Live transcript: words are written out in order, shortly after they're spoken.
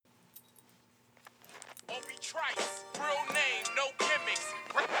Trice, real name, no gimmicks.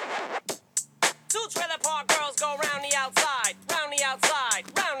 Two trailer park girls go round the outside, round the outside,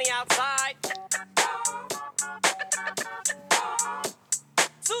 round the outside.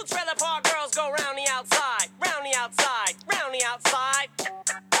 Two trailer park girls go round the outside, round the outside, round the outside.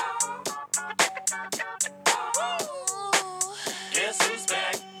 Guess who's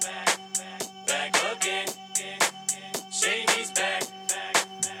back? Back again. Shady's back.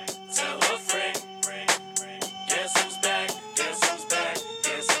 Tell a friend. Guess who's back? Guess who's back?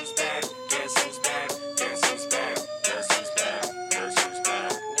 Guess who's back? Guess who's back? Guess who's back? Guess who's back? Guess who's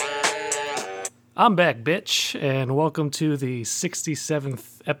back? I'm back, bitch, and welcome to the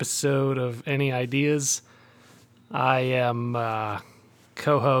 67th episode of Any Ideas. I am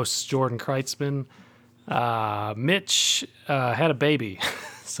co-host Jordan Kreitzman. Mitch had a baby,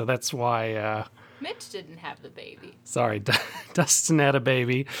 so that's why... Mitch didn't have the baby. Sorry, Dustin had a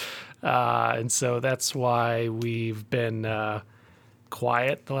baby, and so that's why we've been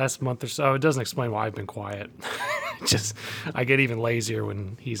quiet the last month or so. It doesn't explain why I've been quiet. Just I get even lazier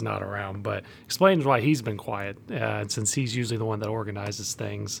when he's not around, but explains why he's been quiet. And since he's usually the one that organizes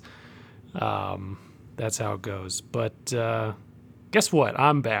things, that's how it goes. But guess what?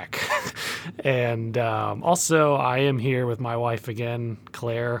 I'm back, and also I am here with my wife again,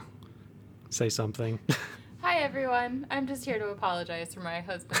 Claire. Say something. Hi, everyone. I'm just here to apologize for my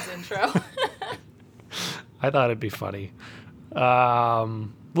husband's intro. I thought it'd be funny.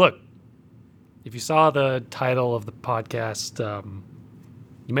 Look, if you saw the title of the podcast,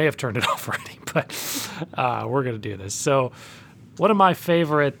 you may have turned it off already, but we're going to do this. So one of my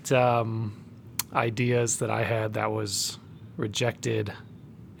favorite ideas that I had that was rejected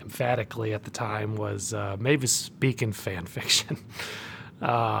emphatically at the time was Mavis Beacon fan fiction.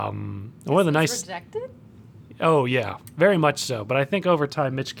 One of the nice... Rejected? Oh, yeah, very much so. But I think over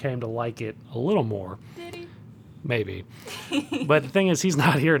time, Mitch came to like it a little more. Did he? Maybe. But the thing is, he's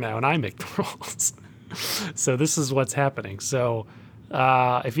not here now, and I make the rules. So this is what's happening. So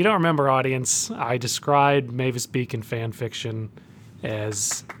if you don't remember, audience, I described Mavis Beacon fan fiction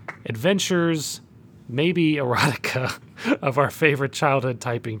as adventures, maybe erotica, of our favorite childhood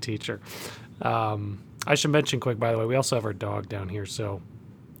typing teacher. I should mention quick, by the way, we also have our dog down here, so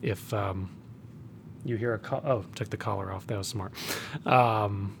if you hear took the collar off. That was smart.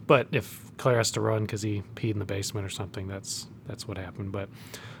 But if Claire has to run because he peed in the basement or something, that's what happened. But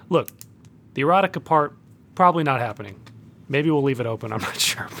look, the erotica part, probably not happening. Maybe we'll leave it open, I'm not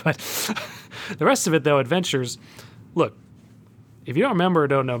sure. But the rest of it, though, adventures. Look, if you don't remember or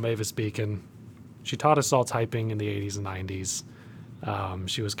don't know Mavis Beacon, she taught us all typing in the 80s and 90s.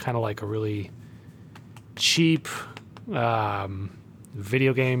 She was kind of like a really cheap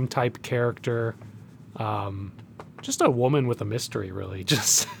video game type character. Just a woman with a mystery, really.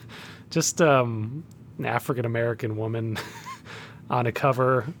 Just an African American woman on a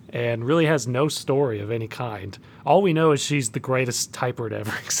cover, and really has no story of any kind. All we know is she's the greatest typer to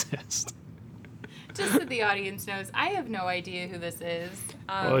ever exist. Just so the audience knows, I have no idea who this is.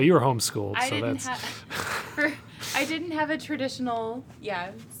 Well, you were homeschooled, I so didn't that's... I didn't have a traditional,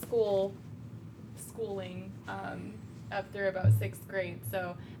 schooling up through about 6th grade,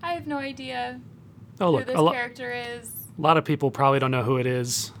 so I have no idea who this character is. A lot of people probably don't know who it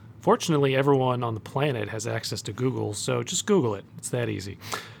is. Fortunately, everyone on the planet has access to Google, so just Google it. It's that easy.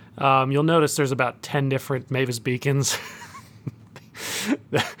 You'll notice there's about 10 different Mavis Beacons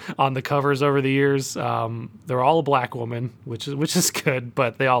on the covers over the years. They're all a black woman, which is good,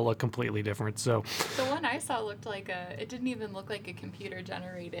 but they all look completely different. So the one I saw looked like it didn't even look like a computer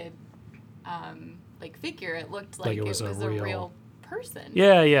generated figure. It looked like it was a real person.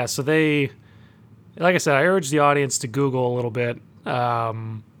 Yeah. So they, like I said, I urge the audience to Google a little bit.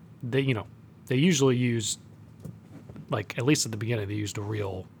 They usually use, like, at least at the beginning, they used a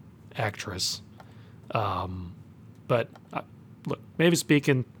real actress. But look, Mavis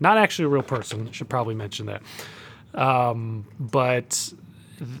Beacon, not actually a real person. Should probably mention that. But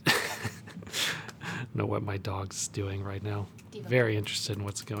I don't know what my dog's doing right now. Diva. Very interested in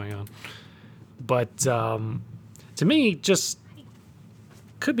what's going on. But to me, just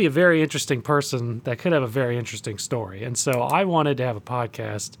could be a very interesting person that could have a very interesting story. And so I wanted to have a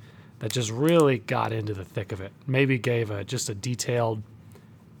podcast that just really got into the thick of it. Maybe gave just a detailed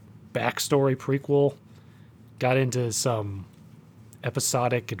backstory prequel, got into some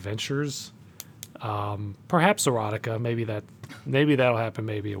episodic adventures, perhaps erotica. Maybe that'll happen.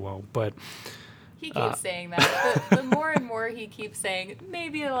 Maybe it won't. But he keeps saying that. The more and more he keeps saying,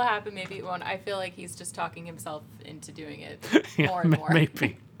 maybe it'll happen, maybe it won't. I feel like he's just talking himself into doing it more and more.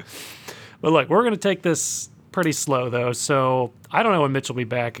 Maybe. But look, we're going to take this pretty slow, though. So I don't know when Mitch will be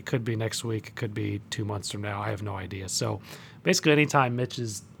back. It could be next week. It could be 2 months from now. I have no idea. So basically, anytime Mitch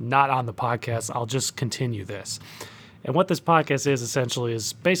is not on the podcast, I'll just continue this. And what this podcast is essentially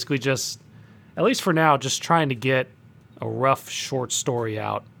is basically just, at least for now, just trying to get a rough short story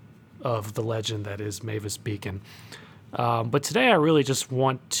out of the legend that is Mavis Beacon. But today I really just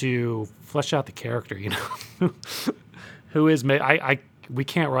want to flesh out the character, you know. Who is we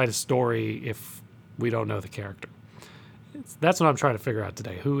can't write a story if we don't know the character. That's what I'm trying to figure out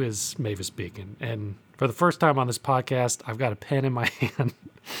today. Who is Mavis Beacon? And for the first time on this podcast, I've got a pen in my hand,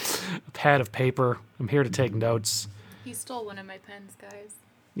 a pad of paper. I'm here to take notes. He stole one of my pens, guys.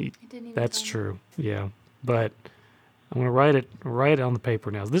 That's true. Yeah. But I'm going to write it on the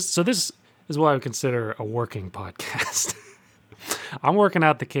paper now. This is what I would consider a working podcast. I'm working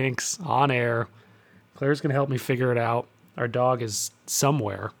out the kinks on air. Claire's going to help me figure it out. Our dog is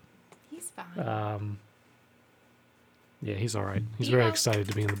somewhere. He's fine. Yeah, he's all right. He's very excited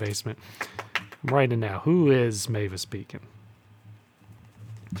to be in the basement. I'm writing now. Who is Mavis Beacon?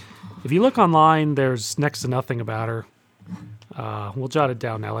 If you look online, there's next to nothing about her. We'll jot it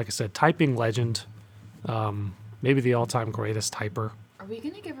down now. Like I said, typing legend. Maybe the all-time greatest typer. Are we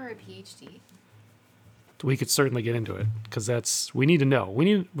going to give her a PhD? We could certainly get into it because we need to know.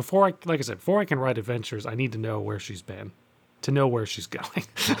 Before I can write adventures, I need to know where she's been, to know where she's going.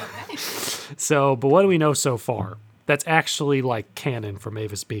 Okay. So, but what do we know so far? That's actually like canon for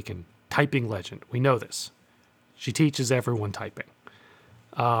Mavis Beacon. Typing legend. We know this. She teaches everyone typing.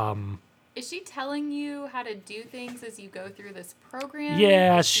 Is she telling you how to do things as you go through this program?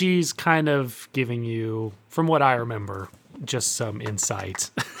 Yeah, she's kind of giving you, from what I remember, just some insight.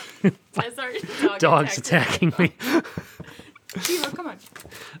 As our Dog's attacking me. Timo, come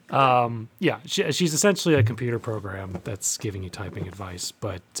on. Yeah, she's essentially a computer program that's giving you typing advice.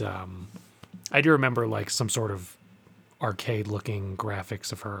 But I do remember like some sort of arcade-looking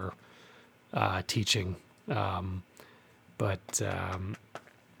graphics of her teaching.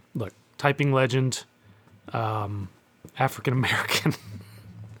 Look, typing legend, African American.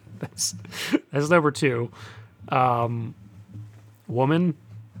 that's number 2. Woman.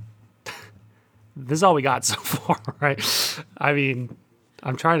 This is all we got so far, right? I mean,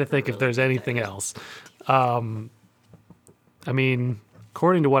 I'm trying to think if there's anything else. I mean,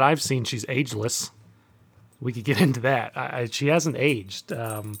 according to what I've seen, she's ageless. We could get into that. She hasn't aged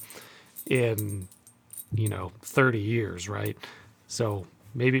in 30 years, right? So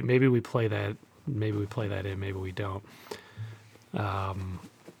maybe we play that. Maybe we play that in. Maybe we don't. Let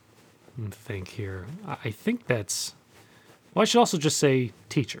me think here. I think that's. Well, I should also just say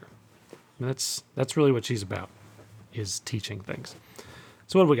teacher. That's really what she's about, is teaching things.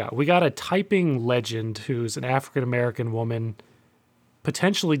 So what do we got? We got a typing legend who's an African American woman,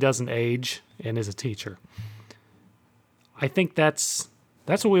 potentially doesn't age, and is a teacher. I think that's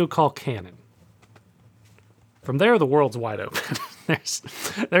what we would call canon. From there, the world's wide open.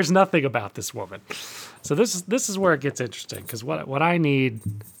 There's nothing about this woman. So this is where it gets interesting, because what I need,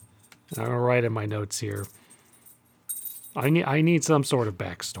 and I'm gonna write in my notes here. I need some sort of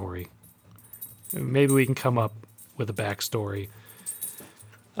backstory. Maybe we can come up with a backstory.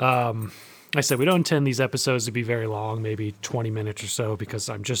 I said we don't intend these episodes to be very long, maybe 20 minutes or so, because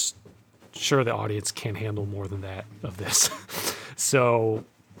I'm just sure the audience can't handle more than that of this. So,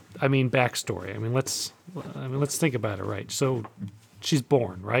 I mean, backstory. Let's think about it, right? So, she's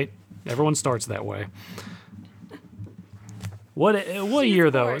born, right? Everyone starts that way. What year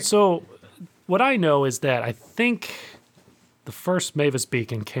though? Born. So, what I know is that I think the first Mavis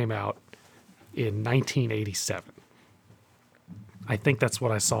Beacon came out in 1987. I think that's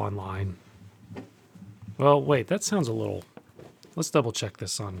what I saw online. Well, wait, that sounds a little... Let's double check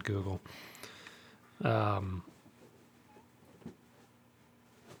this on Google.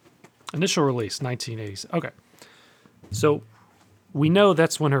 Initial release, 1980s. Okay. So we know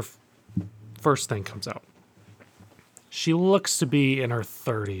that's when her first thing comes out. She looks to be in her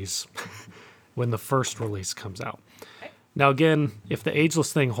 30s when the first release comes out. Now, again, if the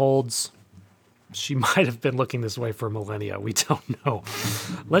ageless thing holds, she might have been looking this way for millennia. We don't know.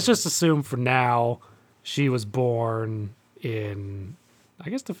 Let's just assume for now she was born in, I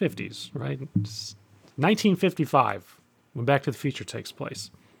guess, the 50s, right? 1955, when Back to the Future takes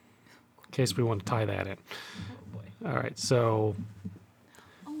place, in case we want to tie that in. Oh boy. All right, so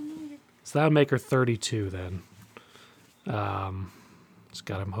Oh no. that would make her 32 then. I'm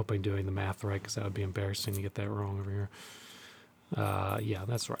hoping doing the math right, because that would be embarrassing to get that wrong over here. Yeah,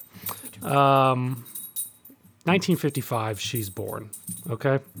 that's right. 1955, she's born.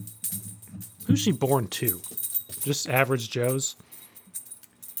 Okay. Who's she born to? Just average Joes?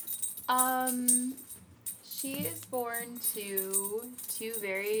 She is born to two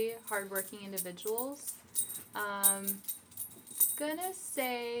very hardworking individuals. Gonna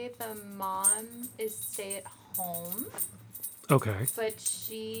say the mom is stay at home, Okay. but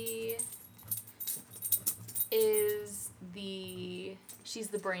she is she's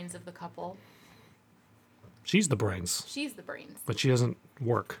the brains of the couple. She's the brains, She's the brains, but she doesn't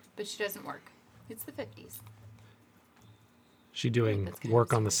work. but she doesn't work. It's the 50s. She doing that's kind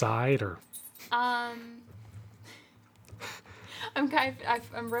work of on the side or? I'm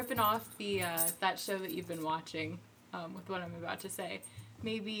ripping off the that show that you've been watching with what I'm about to say.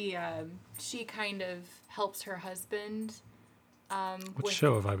 Maybe she kind of helps her husband. What with,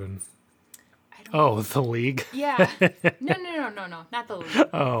 show have I been? I don't Oh, The League. Yeah. No, not the League.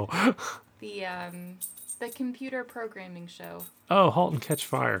 Oh. The computer programming show. Oh, Halt and Catch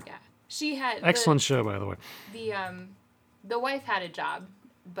Fire. Yeah. She had Excellent show, by the way. The wife had a job,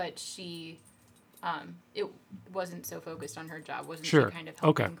 but she it wasn't so focused on her job. Wasn't Sure. she kind of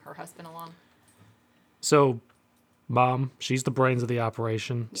helping Okay. her husband along? So, mom, she's the brains of the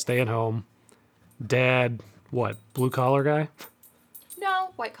operation, staying home. Dad, what, blue collar guy? No,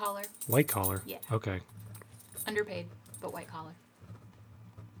 white collar. White collar? Yeah. Okay. Underpaid, but white collar.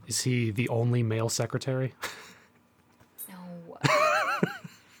 Is he the only male secretary? No.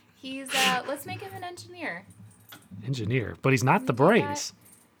 He's let's make him an engineer. Engineer, but he's not the do that. brains.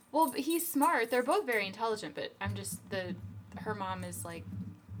 Well, he's smart. They're both very intelligent, but I'm just her mom is like,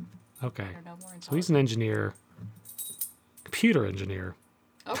 Okay. I don't know, more intelligent. So he's an engineer, computer engineer,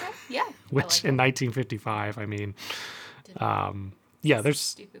 Okay, yeah. which I in like 1955, I mean, that. yeah, there's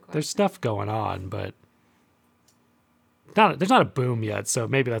Stupid question. there's stuff going on, but there's not a boom yet, so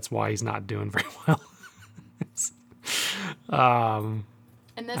maybe that's why he's not doing very well.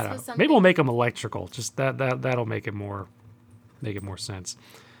 And this I don't was know. something. Maybe we'll make him electrical. Just that'll make it more sense.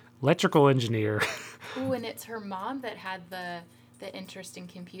 Electrical engineer. Ooh, and it's her mom that had the interest in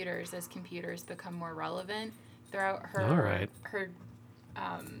computers as computers become more relevant throughout her. All right. Her,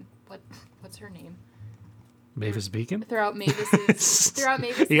 what's her name? Mavis Beacon. Throughout Mavis's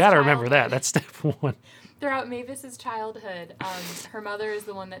You got to remember that. That's step one. Throughout Mavis's childhood, her mother is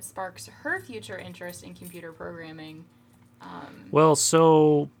the one that sparks her future interest in computer programming. Well,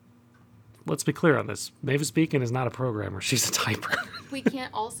 so let's be clear on this. Mavis Beacon is not a programmer. She's a typer. We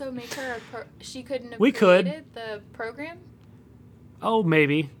can't also make her she couldn't have We could. created the program. Oh,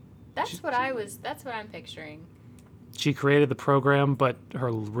 maybe. That's what I'm picturing. She created the program, but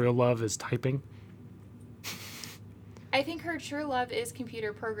her real love is typing. I think her true love is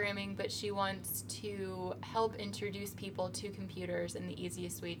computer programming, but she wants to help introduce people to computers, and the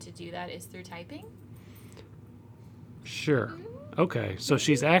easiest way to do that is through typing. Sure. Okay, so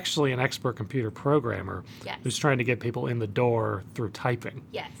she's actually an expert computer programmer Yes. who's trying to get people in the door through typing.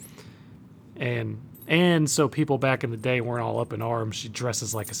 Yes. And so people back in the day weren't all up in arms. She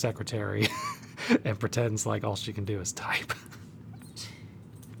dresses like a secretary and pretends like all she can do is type.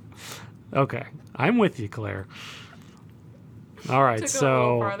 Okay, I'm with you, Claire. All right, Took it a so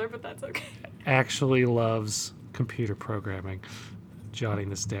little farther, but that's okay. actually loves computer programming. Jotting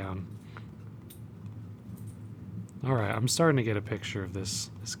this down. All right, I'm starting to get a picture of this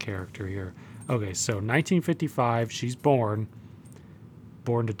character here. Okay, so 1955, she's born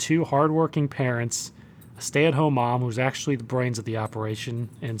to two hardworking parents, a stay-at-home mom who's actually the brains of the operation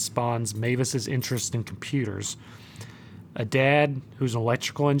and spawns Mavis's interest in computers, a dad who's an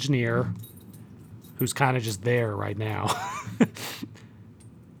electrical engineer who's kind of just there right now.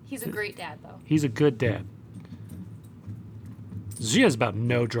 He's a great dad, though. He's a good dad. She has about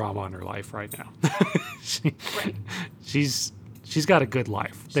no drama in her life right now. Right. She's got a good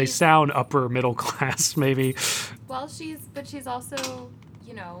life. They sound upper middle class, maybe. Well, she's also,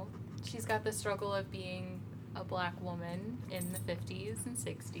 she's got the struggle of being a black woman in the 50s and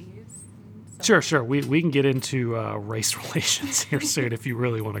 60s. Sure. We can get into race relations here soon if you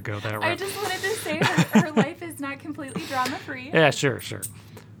really want to go that route. I just wanted to say her life is not completely drama-free. Yeah, sure.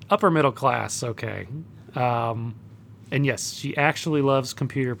 Upper middle class, okay. And yes, she actually loves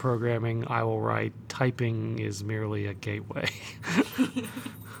computer programming. I will write, typing is merely a gateway.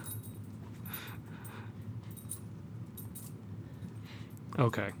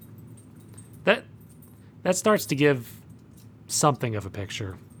 Okay. That starts to give something of a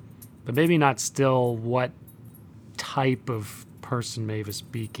picture, but maybe not still what type of person Mavis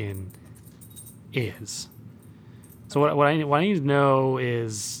Beacon is. So what I need to know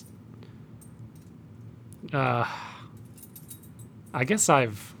is, I guess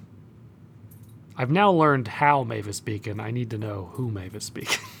I've now learned how Mavis Beacon. I need to know who Mavis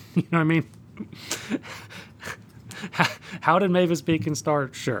Beacon. You know what I mean? How did Mavis Beacon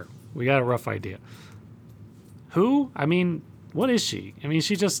start? Sure, we got a rough idea. Who? I mean, what is she? I mean,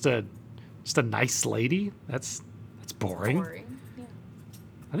 she's just a nice lady. That's boring. Boring. Yeah.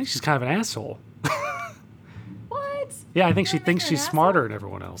 I think she's kind of an asshole. What? Yeah, I think she That thinks makes her she's an smarter asshole? than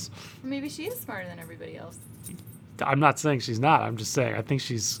everyone else. Maybe she is smarter than everybody else. I'm not saying she's not. I'm just saying I think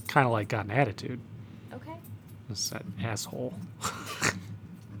she's kind of like got an attitude. Okay. That's that asshole.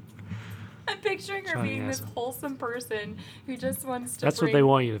 I'm picturing her Trying being this asshole. wholesome person who just wants to. That's what they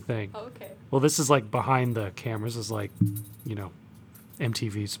want you to think. Okay. Well, this is like behind the cameras. This is like,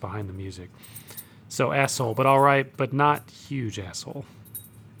 MTV's behind the music. So asshole, but all right, but not huge asshole.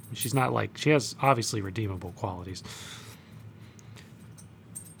 She's not like, she has obviously redeemable qualities.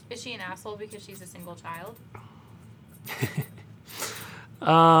 Is she an asshole because she's a single child?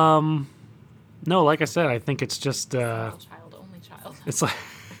 No, like I said, I think it's just, Single child, only child. it's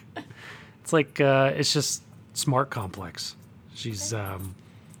just smart complex. She's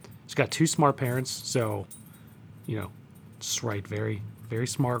got two smart parents, so, just right, very, very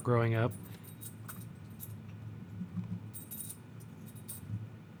smart growing up.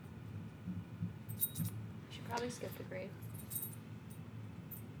 She probably skipped a grade.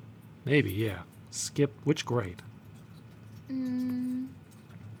 Maybe, yeah. Skip, which grade?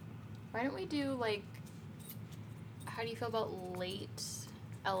 Why don't we do like? How do you feel about late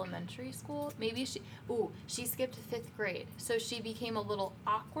elementary school? Maybe she skipped 5th grade, so she became a little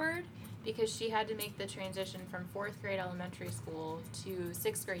awkward because she had to make the transition from 4th grade elementary school to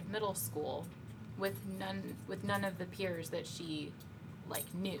 6th grade middle school with none of the peers that she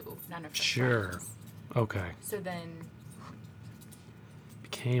knew, none of her Sure. friends. Okay. So then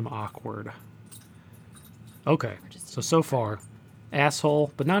Became awkward. Okay. Or just- So far,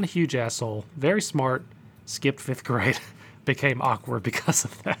 asshole, but not a huge asshole. Very smart. Skipped 5th grade. Became awkward because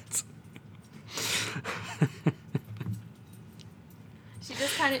of that.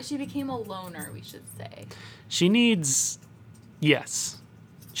 she became a loner, we should say. She needs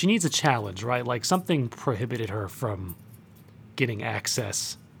a challenge, right? Like something prohibited her from getting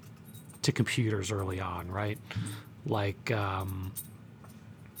access to computers early on, right? Like,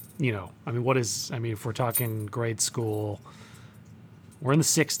 if we're talking grade school, we're in the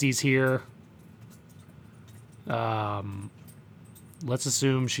 60s here. Let's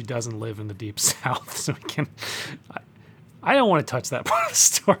assume she doesn't live in the deep south, so we can. I don't want to touch that part of the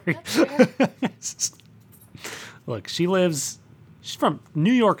story. That's fair. Look, she's from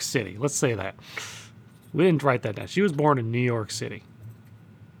New York City. Let's say that. We didn't write that down. She was born in New York City.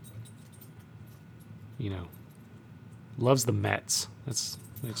 Loves the Mets.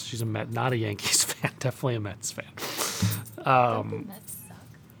 She's a Met, not a Yankees fan. Definitely a Mets fan. Don't the Mets suck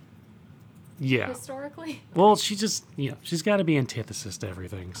Yeah. historically? Well, she just, she's got to be antithesis to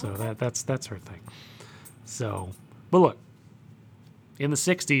everything. So that's her thing. So, but look, in the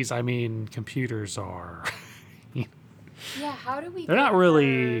 60s, computers are, Yeah, how do we they're get not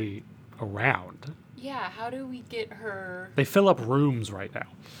really around. her, Yeah, how do we get her They fill up rooms right now.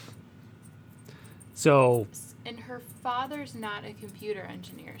 So, and her father's not a computer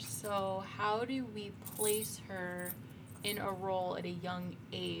engineer, so how do we place her in a role at a young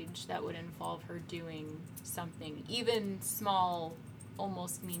age that would involve her doing something, even small,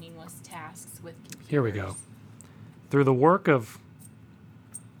 almost meaningless tasks with computers? here we go. Through the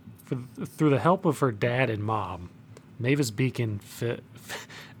help of her dad and mom, Mavis Beacon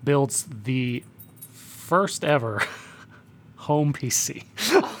builds the first ever home PC.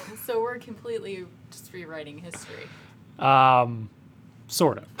 Oh, so we're completely just rewriting history.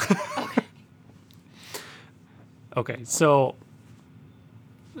 Sort of. Okay. Okay, so,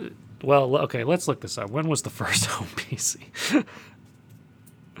 let's look this up. When was the first home PC?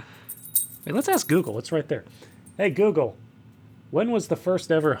 Hey, let's ask Google. It's right there. Hey, Google, when was the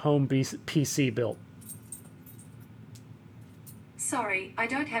first ever home PC built? Sorry, I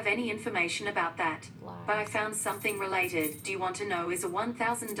don't have any information about that. Lies. But I found something related. Do you want to know, is a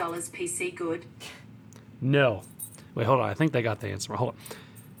 $1,000 PC good? No. Wait, hold on. I think they got the answer. Hold on.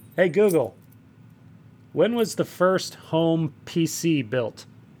 Hey, Google, when was the first home PC built?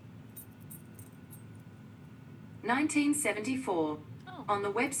 1974. Oh. On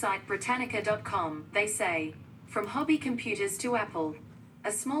the website Britannica.com, they say, from hobby computers to Apple,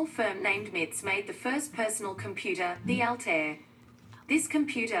 a small firm named MITS made the first personal computer, the Altair. This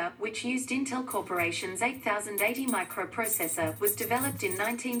computer, which used Intel Corporation's 8080 microprocessor, was developed in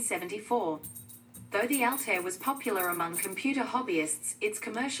 1974. Though the Altair was popular among computer hobbyists, its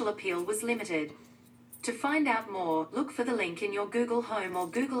commercial appeal was limited. To find out more, look for the link in your Google Home or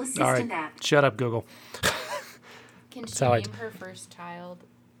Google All Assistant right, app. shut up, Google. Can she how I name her first child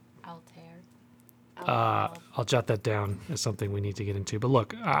Altair? I'll jot that down as something we need to get into. But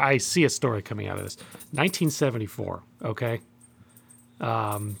look, I see a story coming out of this. 1974, okay?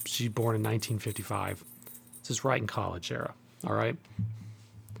 She's born in 1955. This is right in college era, all right?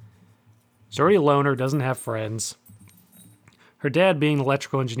 She's already a loner, doesn't have friends. Her dad being an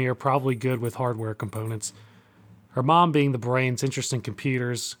electrical engineer, probably good with hardware components. Her mom being the brains, interest in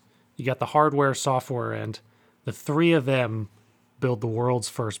computers. You got the hardware, software end. The three of them build the world's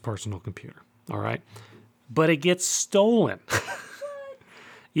first personal computer, all right? But it gets stolen.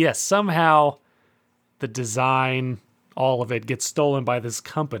 Yes, somehow the design, all of it gets stolen by this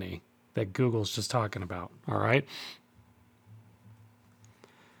company that Google's just talking about, all right?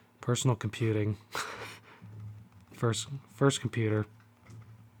 Personal computing. First computer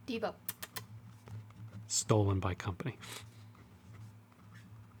Devo. stolen by company.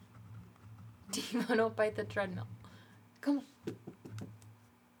 Devo, don't bite the treadmill. Come on.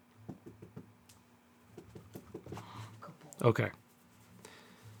 Okay.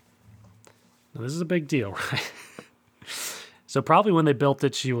 Now, this is a big deal, right? So probably when they built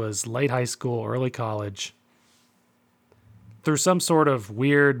it, she was late high school, early college. Through some sort of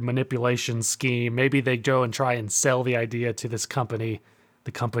weird manipulation scheme, maybe they go and try and sell the idea to this company.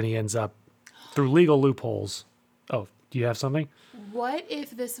 The company ends up, through legal loopholes. Oh, do you have something? What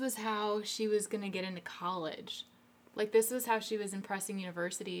if this was how she was going to get into college? Like, this was how she was impressing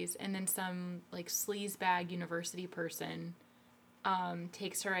universities, and then some, like, sleazebag university person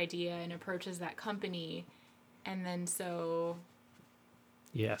takes her idea and approaches that company, and then so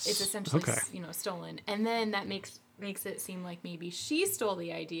Yes. it's essentially, okay. Stolen. And then that makes it seem like maybe she stole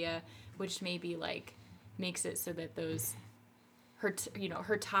the idea, which maybe, like, makes it so that those,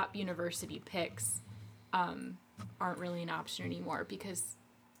 her top university picks aren't really an option anymore because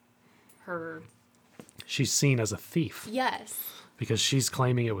her... She's seen as a thief Yes. because she's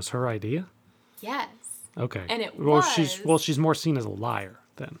claiming it was her idea. Yes. Okay. And it well, was. she's more seen as a liar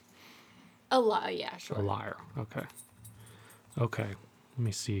then. Yeah, sure. A liar. Okay. Okay. Let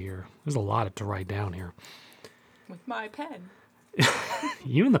me see here. There's a lot to write down here. With my pen.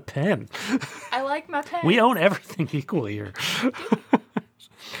 You and the pen. I like my pen. We own everything equally here.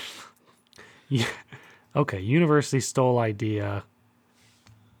 Yeah. Okay. University stole idea.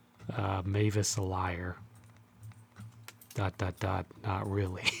 Mavis a liar. ... Not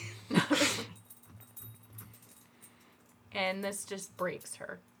really. And this just breaks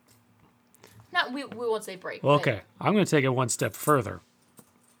her. Not we won't say break. Well, but okay. I'm going to take it one step further.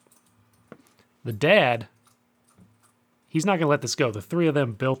 The dad, he's not going to let this go. The three of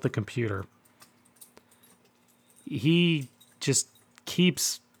them built the computer. He just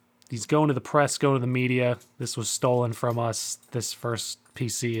keeps, he's going to the press, going to the media. This was stolen from us. This first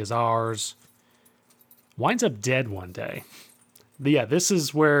PC is ours. Winds up dead one day. But yeah, this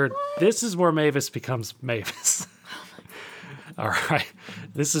is where Mavis becomes Mavis. All right.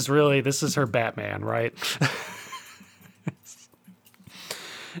 This is her Batman, right?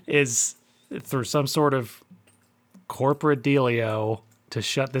 Is through some sort of corporate dealio to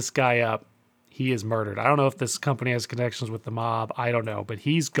shut this guy up, he is murdered. I don't know if this company has connections with the mob. I don't know, but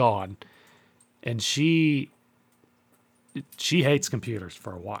he's gone. And she hates computers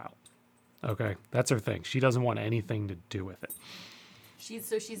for a while. Okay? That's her thing. She doesn't want anything to do with it.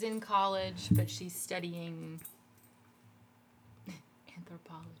 She's in college, but she's studying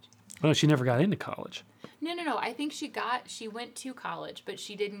anthropology. No, she never got into college. No. I think she went to college, but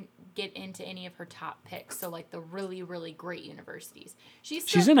she didn't get into any of her top picks. So, like, the really, really great universities.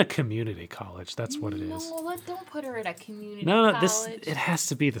 She's in a community college. That's what it is. No, don't put her at a community No, college. it has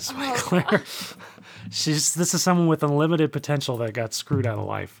to be this way, Oh, Claire. This is someone with unlimited potential that got screwed out of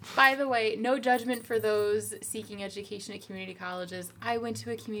life. By the way, no judgment for those seeking education at community colleges. I went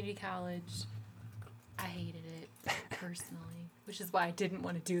to a community college. I hated it, personally, which is why I didn't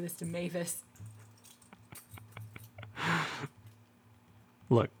want to do this to Mavis.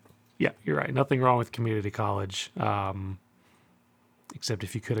 Look, yeah, you're right. Nothing wrong with community college. Except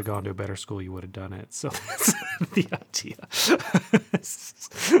if you could have gone to a better school, you would have done it. So that's the idea.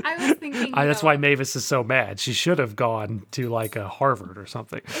 I was thinking... that's why Mavis is so mad. She should have gone to, like, a Harvard or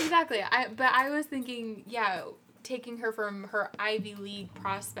something. Exactly. But I was thinking, taking her from her Ivy League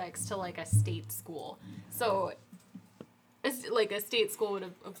prospects to, like, a state school. So, like, a state school would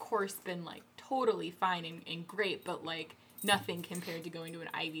have, of course, been, like, totally fine and great, but, like, nothing compared to going to an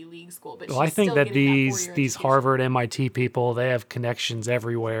Ivy League school. But Well, I think that these Harvard, MIT people, they have connections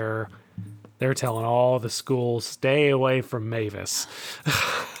everywhere. They're telling all the schools, stay away from Mavis.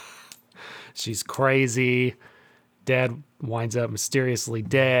 She's crazy. Dad winds up mysteriously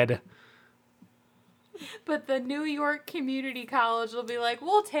dead. But the New York Community College will be like,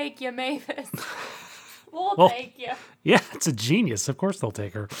 we'll take you, Mavis. We'll Well- take you. Yeah, it's a genius. Of course they'll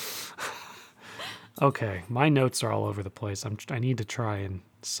take her. Okay, my notes are all over the place. I need to try and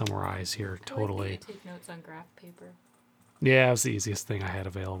summarize here I like that totally. you take notes on graph paper. Yeah, it was the easiest thing I had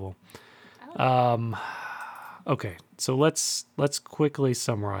available. Okay, so let's quickly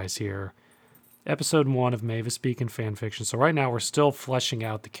summarize here. Episode 1 of Mavis Beacon Fanfiction. So right now we're still fleshing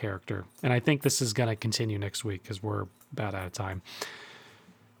out the character, and I think this is going to continue next week because we're about out of time.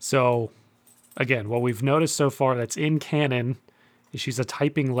 So, again, what we've noticed so far that's in canon is she's a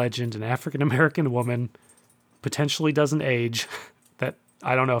typing legend, an African-American woman, potentially doesn't age. That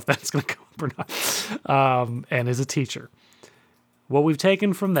I don't know if that's going to come up or not, and is a teacher. What we've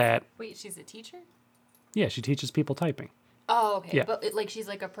taken from that, Wait, she's a teacher? yeah, she teaches people typing. Oh, okay. Yeah. But like she's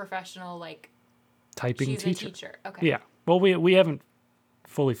like a professional, like Typing she's teacher. a teacher. Okay. Yeah. Well, we haven't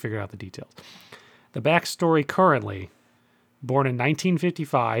fully figured out the details. The backstory currently, born in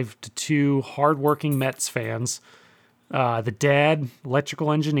 1955 to two hardworking Mets fans. The dad,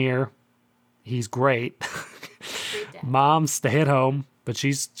 electrical engineer. He's great. Great dad. Mom, stay at home, but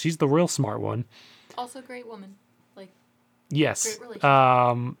she's the real smart one. Also great woman. Like Yes. Great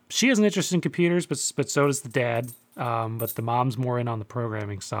relationship. She has an interest in computers, but so does the dad. But the mom's more in on the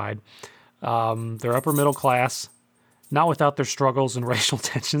programming side. They're upper middle class, not without their struggles and racial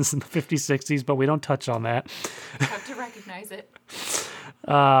tensions in the 50s, 60s, but we don't touch on that. have to recognize it.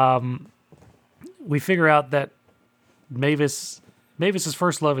 We figure out that Mavis's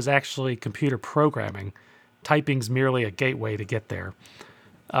first love is actually computer programming. Typing's merely a gateway to get there.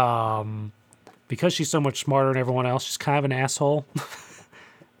 Because she's so much smarter than everyone else, she's kind of an asshole,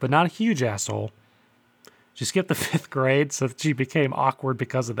 but not a huge asshole. She skipped the 5th grade, so she became awkward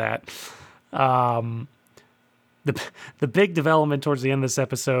because of that. The big development towards the end of this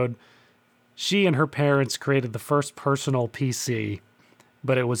episode, she and her parents created the first personal PC,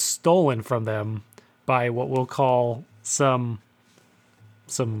 but it was stolen from them by what we'll call some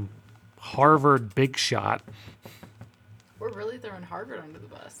Harvard big shot. We're really throwing Harvard under the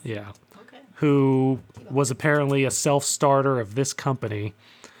bus. Yeah. Okay. Who was apparently a self-starter of this company,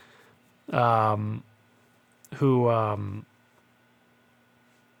 who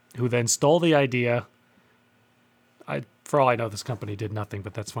then stole the idea. For all I know, this company did nothing,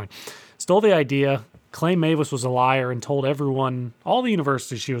 but that's fine. Stole the idea, claimed Mavis was a liar, and told everyone, all the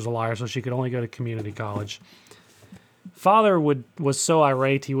universities, she was a liar, so she could only go to community college. Father was so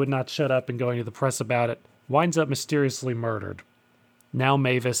irate he would not shut up and going to the press about it. Winds up mysteriously murdered. Now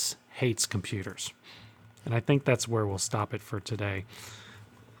Mavis hates computers. And I think that's where we'll stop it for today.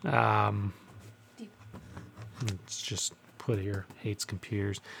 Let's just put here, hates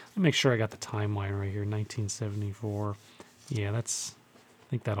computers. Let me make sure I got the timeline right here, 1974. Yeah, I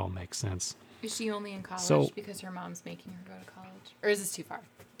think that all makes sense. Is she only in college So- because her mom's making her go to college? Or is this too far?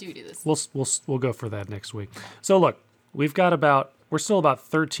 Do we do this? We'll go for that next week. So look, we're still about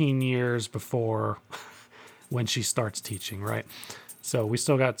 13 years before when she starts teaching, right? So we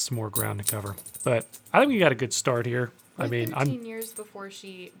still got some more ground to cover. But I think we got a good start here. I We're mean, 13 years before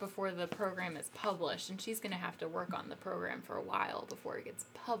the program is published, and she's going to have to work on the program for a while before it gets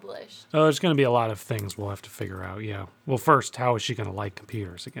published. there's going to be a lot of things we'll have to figure out. Yeah. Well, first, how is she going to like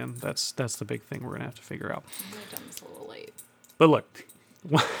computers again? That's the big thing we're going to have to figure out. I might have done this a little late. But look,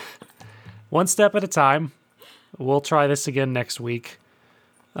 one step at a time. We'll try this again next week.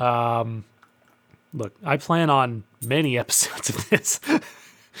 Look, I plan on many episodes of this,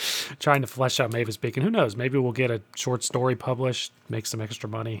 trying to flesh out Mavis Beacon. Who knows? Maybe we'll get a short story published, make some extra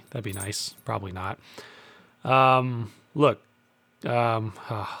money. That'd be nice. Probably not. Look,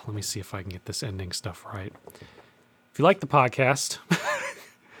 let me see if I can get this ending stuff right. If you like the podcast,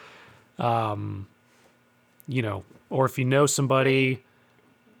 or if you know somebody,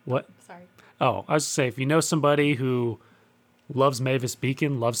 what? Sorry. Oh, I was going to say, if you know somebody who loves Mavis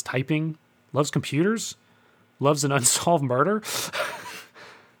Beacon, loves typing, loves computers, loves an unsolved murder,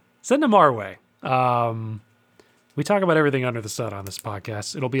 send them our way. We talk about everything under the sun on this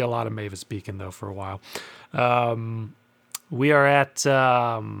podcast. It'll be a lot of Mavis Beacon, though, for a while. We are at,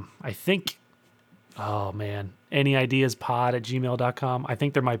 I think, anyideiaspod@gmail.com. I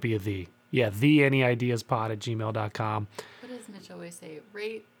think there might be a the. Yeah, the anyideiaspod@gmail.com. What does Mitch always say?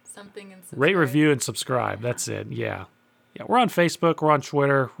 Rate something and subscribe. Rate, review, and subscribe. That's it. Yeah. Yeah, we're on Facebook. We're on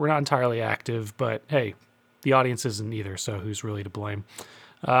Twitter. We're not entirely active, but hey, the audience isn't either, so who's really to blame?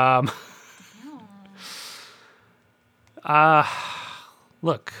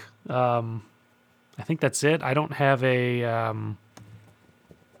 Look, I think that's it. I don't have a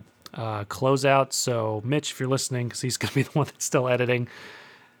closeout, so Mitch, if you're listening, because he's going to be the one that's still editing,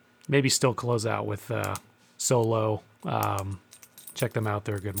 maybe still close out with Solo. Check them out.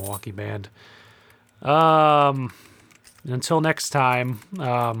 They're a good Milwaukee band. Until next time.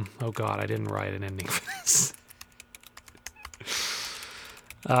 Oh God, I didn't write an ending for this.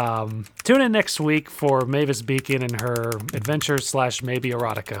 Tune in next week for Mavis Beacon and her adventures / maybe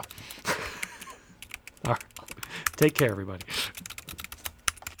erotica. All right. Take care, everybody.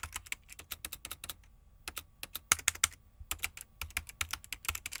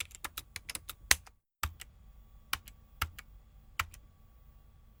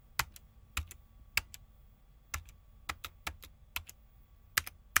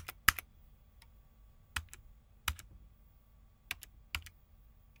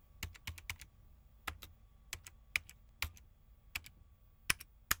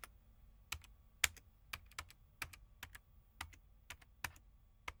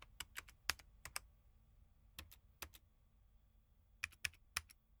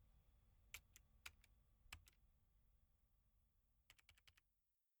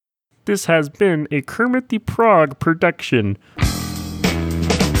 This has been a Kermit the Frog production.